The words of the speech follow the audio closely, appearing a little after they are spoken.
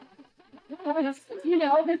You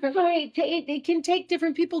know, so it can take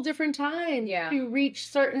different people different time to reach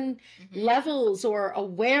certain levels or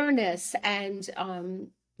awareness, and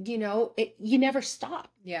you know, you never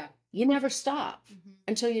stop. Yeah. You never stop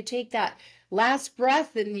until you take that last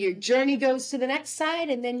breath and your journey goes to the next side,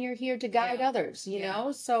 and then you're here to guide others, you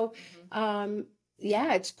know? So,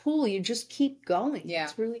 yeah, it's cool. You just keep going. Yeah.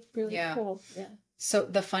 It's really, really cool. Yeah. So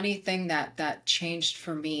the funny thing that changed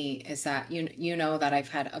for me is that you know that I've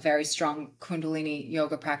had a very strong Kundalini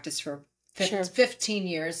yoga practice for 15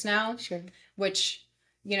 years now, which,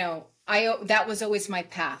 you know, that was always my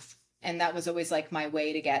path, and that was always like my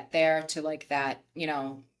way to get there, to like that, you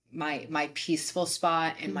know, my peaceful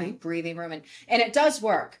spot and my breathing room, and it does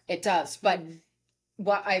work. It does. But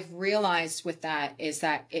what I've realized with that is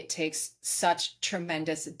that it takes such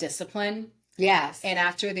tremendous discipline. Yes. And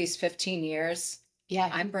after these 15 years,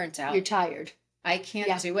 I'm burnt out. You're tired. I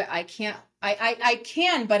can't do it. I can't. I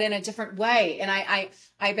can, but in a different way. And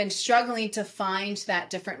I've been struggling to find that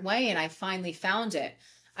different way, and I finally found it.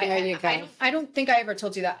 There you go. I don't think I ever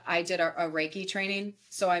told you that I did a Reiki training.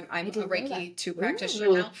 So I'm a Reiki 2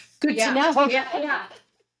 practitioner now. Good to know. Yeah.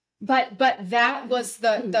 But that was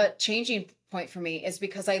the changing point for me, is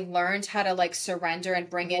because I learned how to like surrender and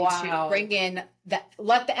bring in that,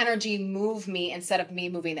 let the energy move me instead of me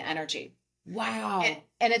moving the energy. Wow.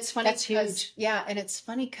 And it's funny. That's huge. Yeah. And it's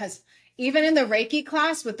funny because even in the Reiki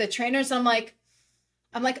class with the trainers, I'm like,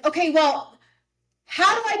 okay, well,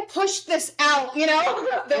 how do I push this out? You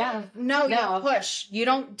know, no, you don't push. You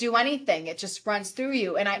don't do anything. It just runs through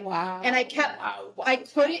you. And it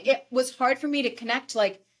was hard for me to connect,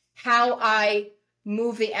 like how I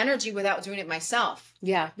move the energy without doing it myself.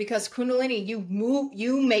 Yeah. Because Kundalini,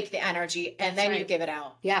 you make the energy and then you give it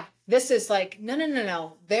out. Yeah. This is like,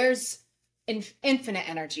 no. There's infinite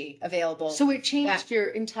energy available. So it changed your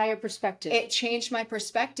entire perspective. It changed my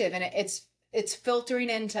perspective, and it's filtering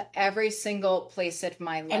into every single place of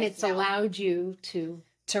my life. And it's allowed you to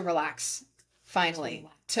relax, finally,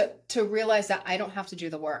 to realize that I don't have to do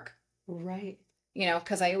the work. Right. You know,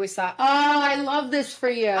 because I always thought, I love this for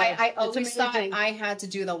you. I always thought I had to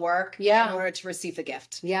do the work in order to receive the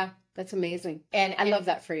gift. Yeah, that's amazing. And I love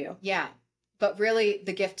that for you. Yeah. But really,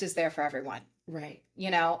 the gift is there for everyone. Right.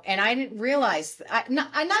 You know, and I didn't realize,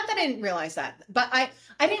 not that I didn't realize that, but I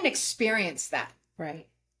didn't experience that. Right.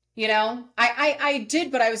 You know, I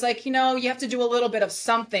did, but I was like, you know, you have to do a little bit of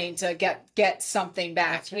something to get something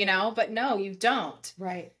back, you know, but no, you don't.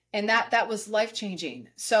 Right. And that was life-changing.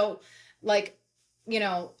 So like, you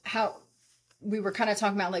know, how we were kind of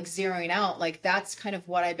talking about like zeroing out, like that's kind of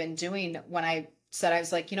what I've been doing when I said, I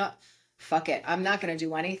was like, you know what? Fuck it. I'm not going to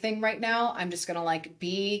do anything right now. I'm just going to like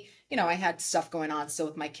be, you know, I had stuff going on still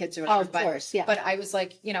with my kids or whatever. Of course. Yeah. But I was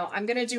like, you know, I'm going to do